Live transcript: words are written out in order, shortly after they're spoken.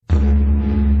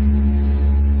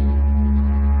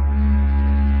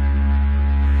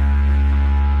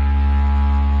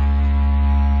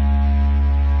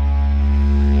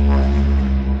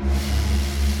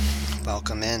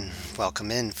welcome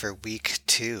in for week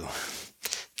 2,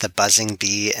 The Buzzing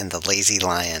Bee and the Lazy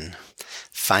Lion,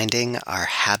 Finding Our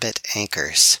Habit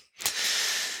Anchors.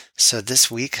 So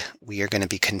this week we are going to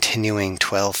be continuing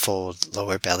 12-fold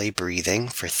lower belly breathing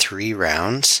for 3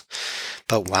 rounds.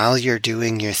 But while you're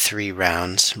doing your 3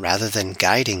 rounds, rather than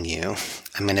guiding you,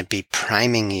 I'm going to be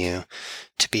priming you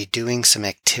to be doing some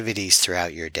activities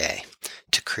throughout your day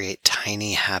to create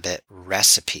tiny habit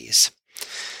recipes.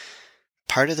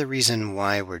 Part of the reason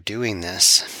why we're doing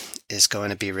this is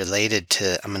going to be related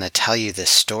to, I'm going to tell you the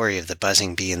story of the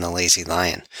buzzing bee and the lazy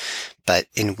lion. But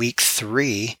in week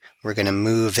 3, we're going to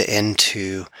move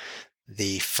into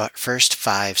the first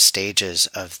 5 stages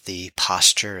of the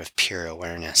posture of pure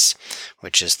awareness,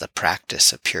 which is the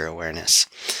practice of pure awareness.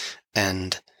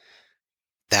 And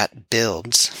that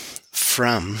builds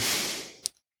from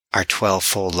our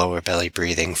 12-fold lower belly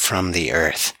breathing from the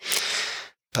earth.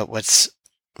 But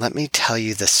let me tell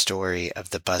you the story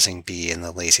of the buzzing bee and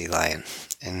the lazy lion.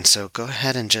 And so go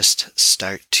ahead and just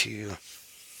start to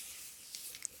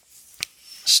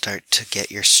get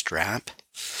your strap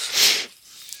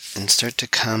and start to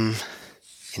come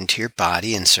into your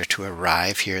body and start to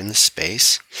arrive here in the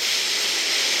space.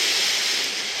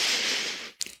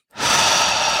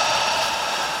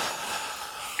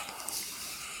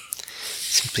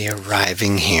 Simply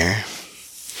arriving here.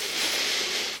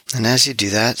 And as you do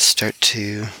that, start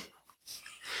to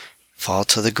fall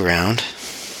to the ground.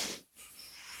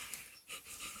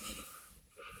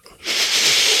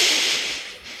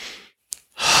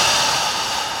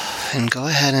 And go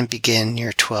ahead and begin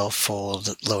your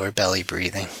 12-fold lower belly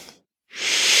breathing.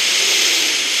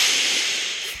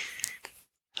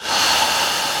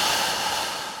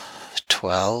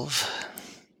 Twelve.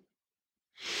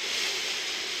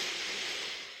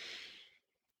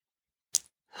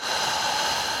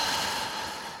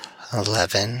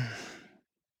 11.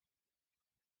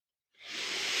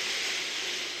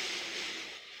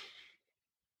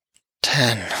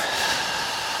 10.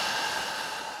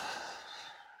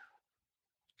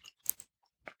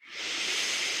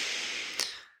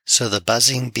 So the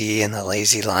buzzing bee and the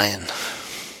lazy lion.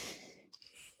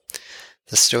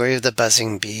 The story of the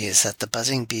buzzing bee is that the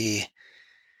buzzing bee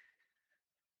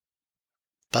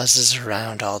buzzes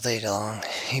around all day long.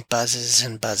 He buzzes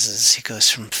and buzzes. He goes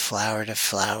from flower to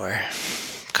flower,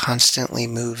 constantly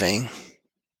moving.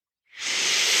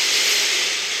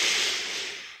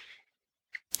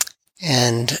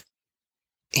 And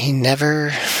he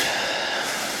never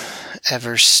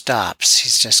ever stops.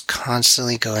 He's just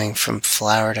constantly going from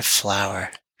flower to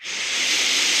flower.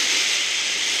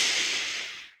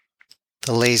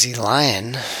 The lazy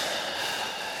lion,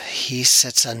 he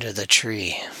sits under the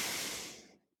tree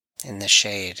in the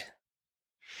shade.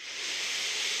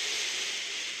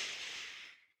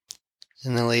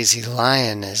 And the lazy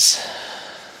lion is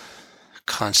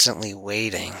constantly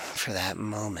waiting for that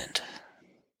moment.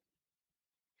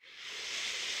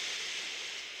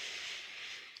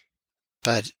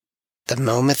 But the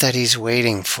moment that he's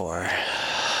waiting for,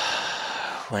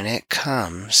 when it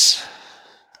comes,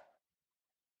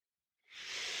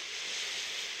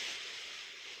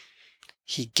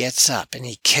 he gets up and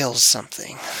he kills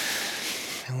something.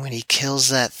 And when he kills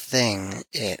that thing,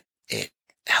 it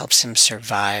helps him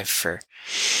survive for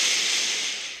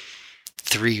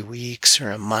 3 weeks or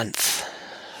a month.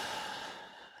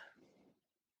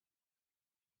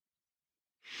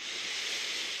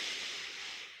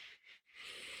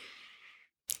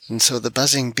 And so the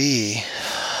buzzing bee,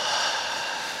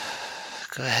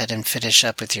 go ahead and finish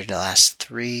up with your last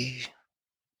 3,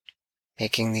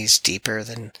 making these deeper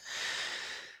than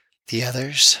the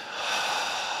others.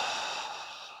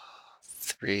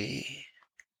 3.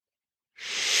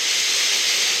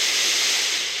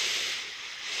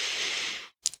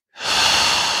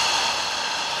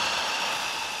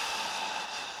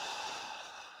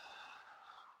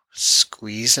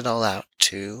 Squeeze it all out.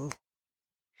 2.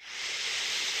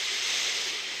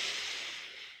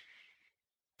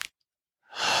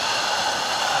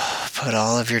 Put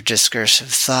all of your discursive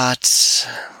thoughts,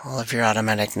 all of your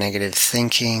automatic negative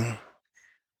thinking,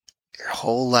 your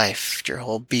whole life, your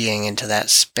whole being into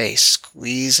that space.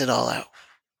 Squeeze it all out.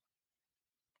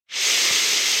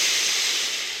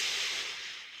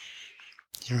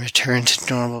 And return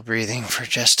to normal breathing for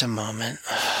just a moment.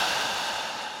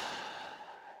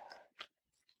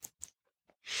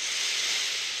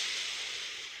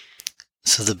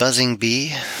 So the buzzing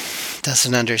bee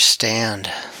doesn't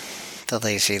understand the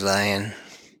lazy lion,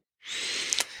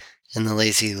 and the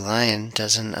lazy lion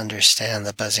doesn't understand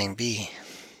the buzzing bee.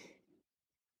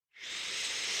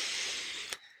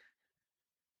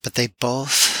 But they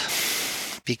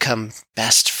both become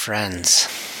best friends.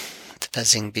 The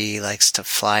buzzing bee likes to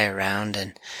fly around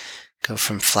and go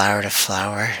from flower to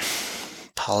flower,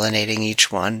 pollinating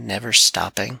each one, never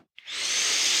stopping.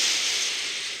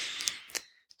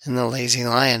 And the lazy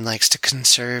lion likes to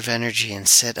conserve energy and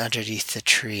sit underneath the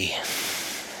tree.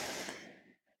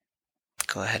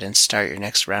 Go ahead and start your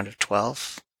next round of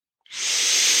 12.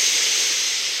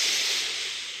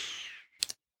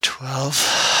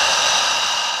 12.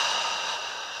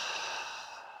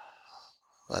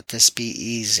 Let this be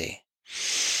easy.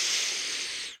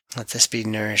 Let this be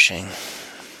nourishing.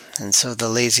 And so the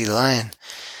lazy lion,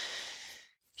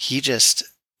 he just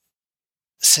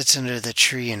sits under the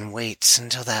tree and waits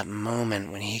until that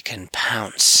moment when he can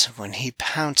pounce. When he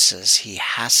pounces, he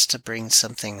has to bring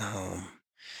something home.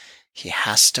 He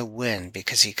has to win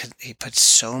because he puts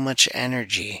so much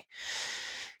energy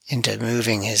into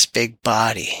moving his big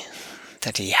body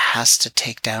that he has to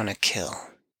take down a kill.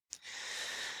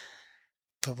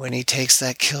 But when he takes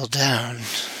that kill down,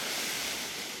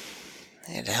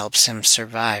 it helps him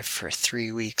survive for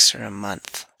 3 weeks or a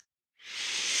month.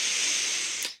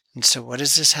 And so what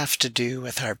does this have to do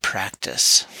with our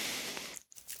practice?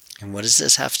 And what does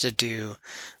this have to do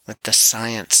with the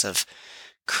science of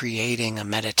creating a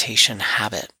meditation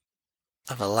habit,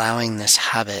 of allowing this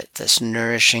habit, this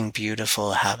nourishing,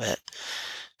 beautiful habit,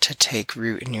 to take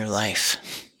root in your life?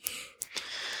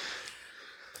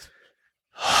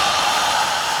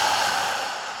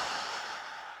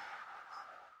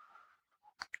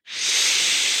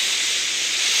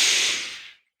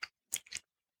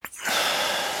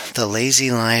 The lazy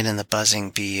lion and the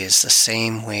buzzing bee is the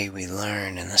same way we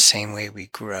learn and the same way we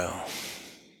grow.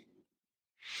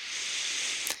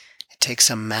 It takes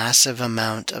a massive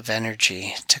amount of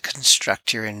energy to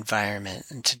construct your environment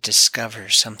and to discover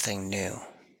something new.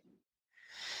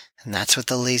 And that's what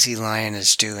the lazy lion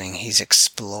is doing. He's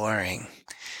exploring.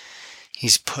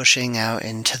 He's pushing out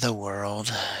into the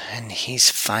world and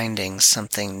he's finding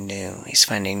something new. He's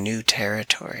finding new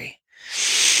territory.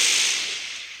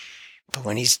 But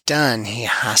when he's done, he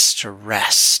has to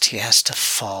rest. He has to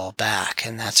fall back.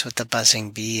 And that's what the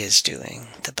buzzing bee is doing.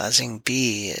 The buzzing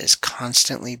bee is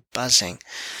constantly buzzing,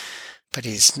 but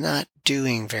he's not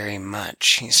doing very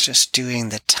much. He's just doing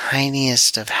the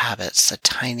tiniest of habits, the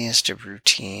tiniest of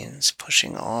routines,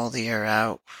 pushing all the air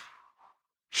out.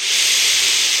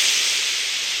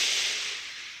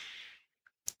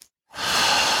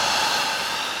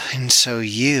 And so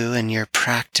you and your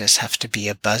practice have to be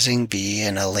a buzzing bee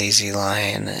and a lazy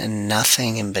lion and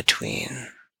nothing in between.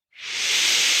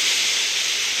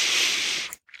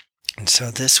 And so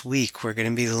this week we're going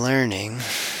to be learning.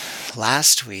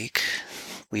 Last week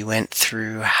we went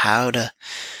through how to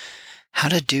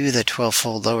do the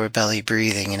 12-fold lower belly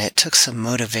breathing, and it took some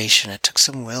motivation, it took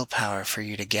some willpower for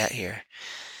you to get here.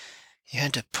 You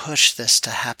had to push this to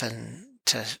happen,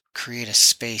 to create a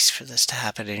space for this to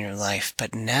happen in your life.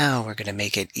 But now we're going to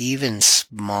make it even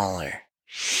smaller.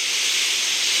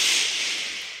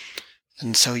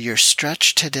 And so your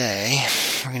stretch today,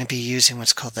 we're going to be using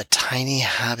what's called the tiny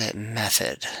habit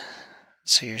method.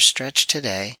 So your stretch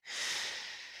today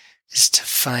is to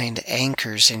find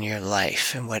anchors in your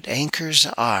life. And what anchors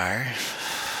are,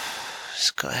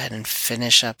 just go ahead and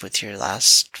finish up with your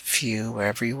last few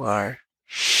wherever you are.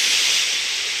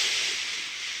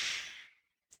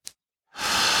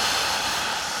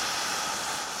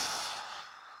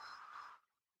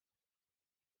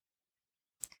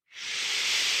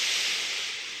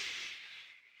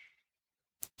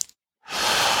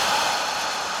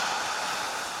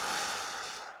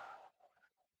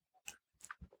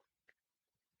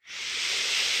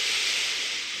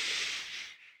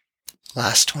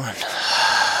 Last one.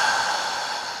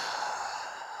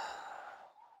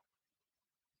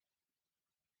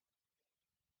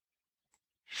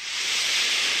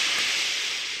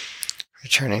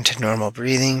 Returning to normal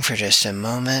breathing for just a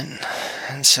moment.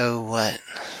 And so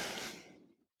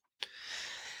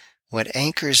what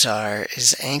anchors are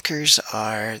is anchors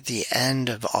are the end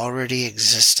of already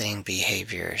existing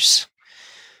behaviors,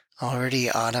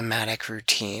 already automatic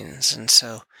routines. And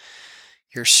so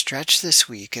your stretch this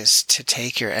week is to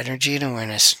take your energy and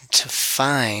awareness to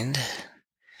find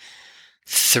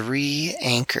 3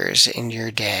 anchors in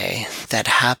your day that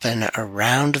happen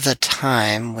around the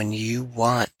time when you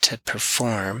want to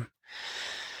perform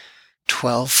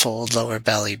 12-fold lower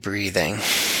belly breathing,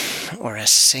 or a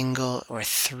single or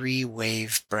 3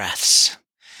 wave breaths.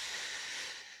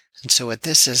 And so what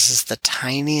this is the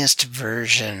tiniest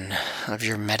version of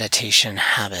your meditation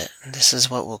habit. This is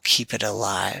what will keep it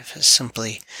alive, is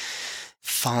simply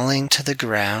falling to the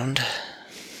ground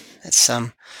at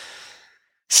some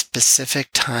specific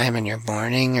time in your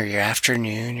morning or your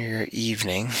afternoon or your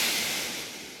evening,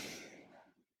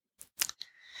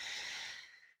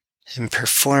 and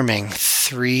performing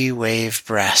 3 wave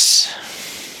breaths,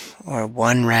 or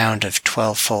 1 round of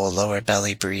 12-fold lower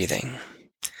belly breathing.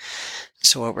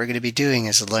 So what we're going to be doing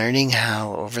is learning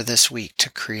how over this week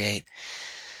to create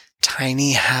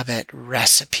tiny habit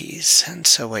recipes. And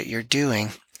so what you're doing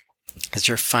is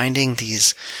you're finding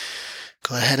these.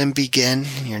 Go ahead and begin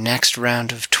your next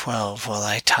round of 12 while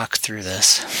I talk through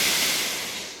this.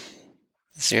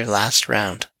 This is your last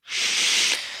round.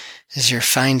 Is you're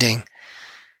finding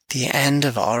the end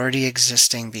of already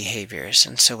existing behaviors.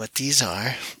 And so what these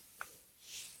are,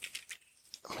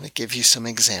 I'm going to give you some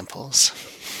examples.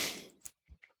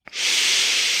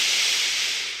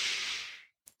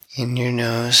 In your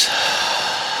nose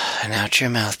and out your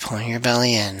mouth, pulling your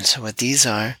belly in. So what these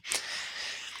are,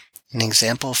 an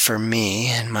example for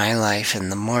me in my life in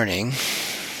the morning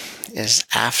is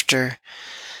after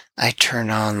I turn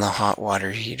on the hot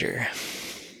water heater,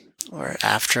 or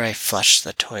after I flush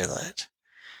the toilet,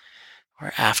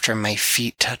 or after my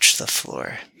feet touch the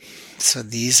floor. So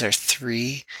these are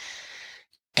 3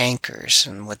 anchors,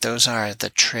 and what those are, the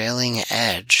trailing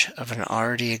edge of an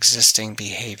already existing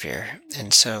behavior.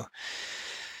 And so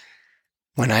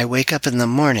when I wake up in the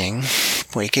morning,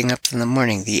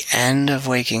 the end of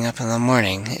waking up in the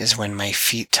morning is when my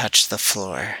feet touch the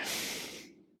floor.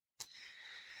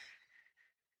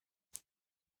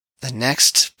 The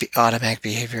next automatic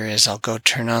behavior is I'll go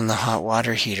turn on the hot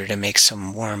water heater to make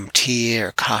some warm tea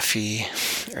or coffee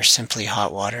or simply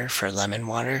hot water for lemon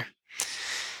water.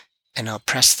 And I'll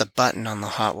press the button on the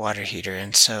hot water heater,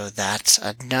 and so that's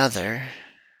another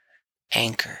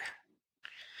anchor.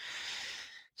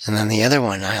 And then the other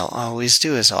one I'll always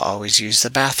do is I'll always use the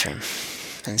bathroom.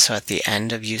 And so at the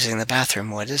end of using the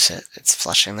bathroom, what is it? It's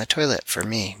flushing the toilet for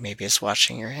me. Maybe it's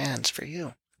washing your hands for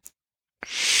you.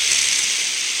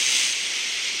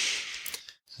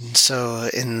 And so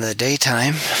in the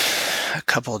daytime, a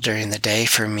couple during the day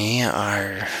for me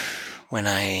are when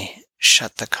I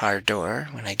shut the car door,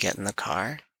 when I get in the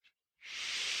car,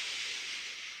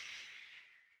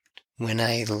 when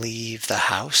I leave the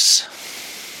house,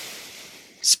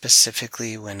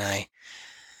 specifically when I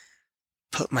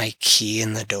put my key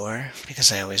in the door,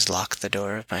 because I always lock the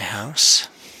door of my house.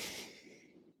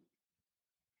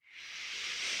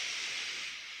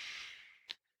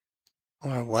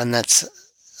 Or one that's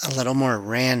a little more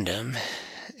random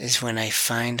is when I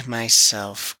find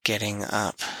myself getting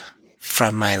up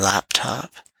from my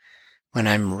laptop when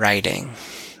I'm writing,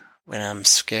 when I'm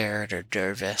scared or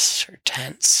nervous or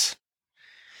tense.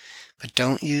 But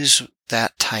don't use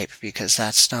that type because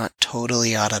that's not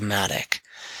totally automatic.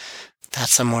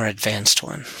 That's a more advanced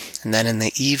one. And then in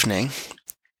the evening,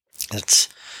 it's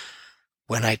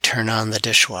when I turn on the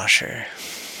dishwasher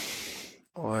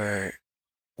or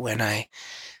when I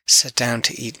sit down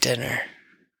to eat dinner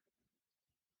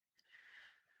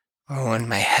or when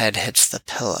my head hits the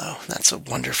pillow. That's a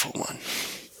wonderful one.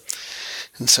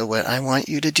 And so what I want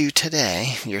you to do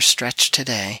today, your stretch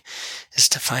today, is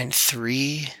to find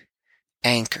 3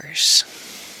 anchors.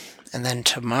 And then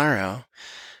tomorrow,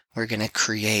 we're going to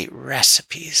create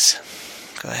recipes.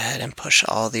 Go ahead and push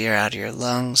all the air out of your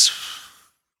lungs.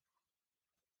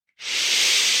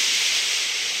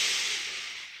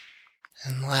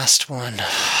 And last one.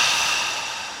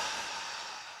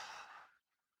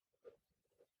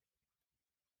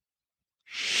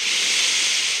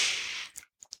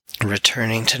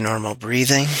 Returning to normal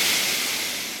breathing.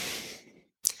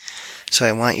 So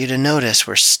I want you to notice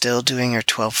we're still doing our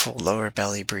 12-fold lower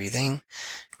belly breathing.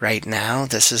 Right now,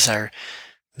 this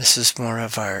is more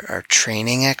of our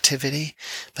training activity,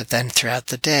 but then throughout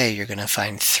the day, you're going to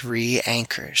find 3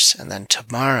 anchors. And then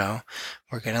tomorrow,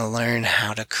 we're going to learn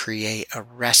how to create a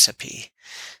recipe.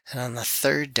 And on the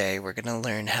 3rd day, we're going to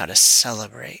learn how to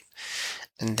celebrate.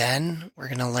 And then we're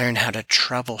going to learn how to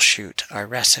troubleshoot our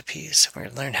recipes. We're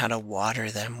going to learn how to water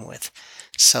them with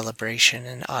celebration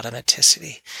and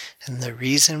automaticity. And the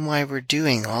reason why we're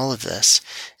doing all of this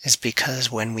is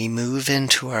because when we move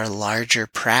into our larger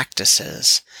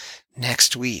practices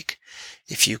next week,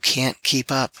 if you can't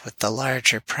keep up with the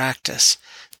larger practice,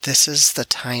 this is the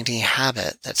tiny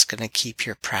habit that's going to keep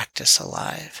your practice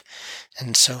alive.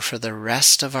 And so for the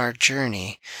rest of our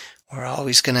journey, we're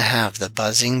always going to have the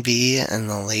buzzing bee and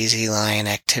the lazy lion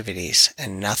activities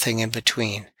and nothing in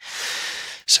between.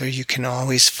 So you can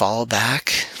always fall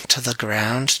back to the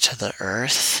ground, to the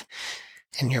earth,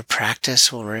 and your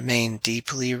practice will remain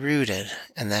deeply rooted.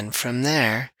 And then from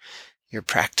there, your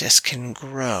practice can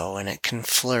grow and it can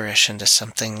flourish into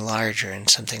something larger and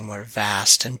something more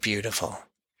vast and beautiful.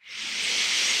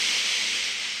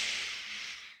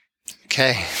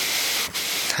 Okay.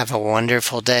 Have a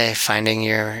wonderful day finding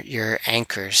your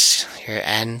anchors, your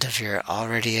end of your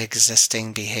already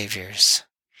existing behaviors.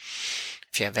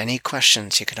 If you have any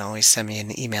questions, you can always send me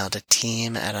an email to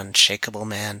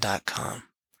team@unshakableman.com.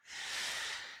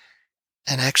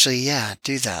 And actually,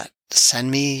 do that. Send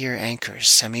me your anchors.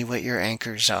 Send me what your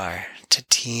anchors are to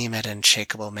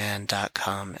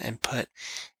team@unshakableman.com and put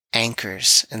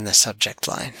anchors in the subject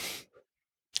line.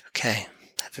 Okay,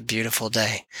 have a beautiful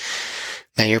day.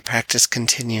 May your practice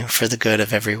continue for the good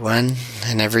of everyone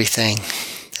and everything,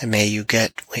 and may you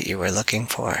get what you were looking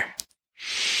for.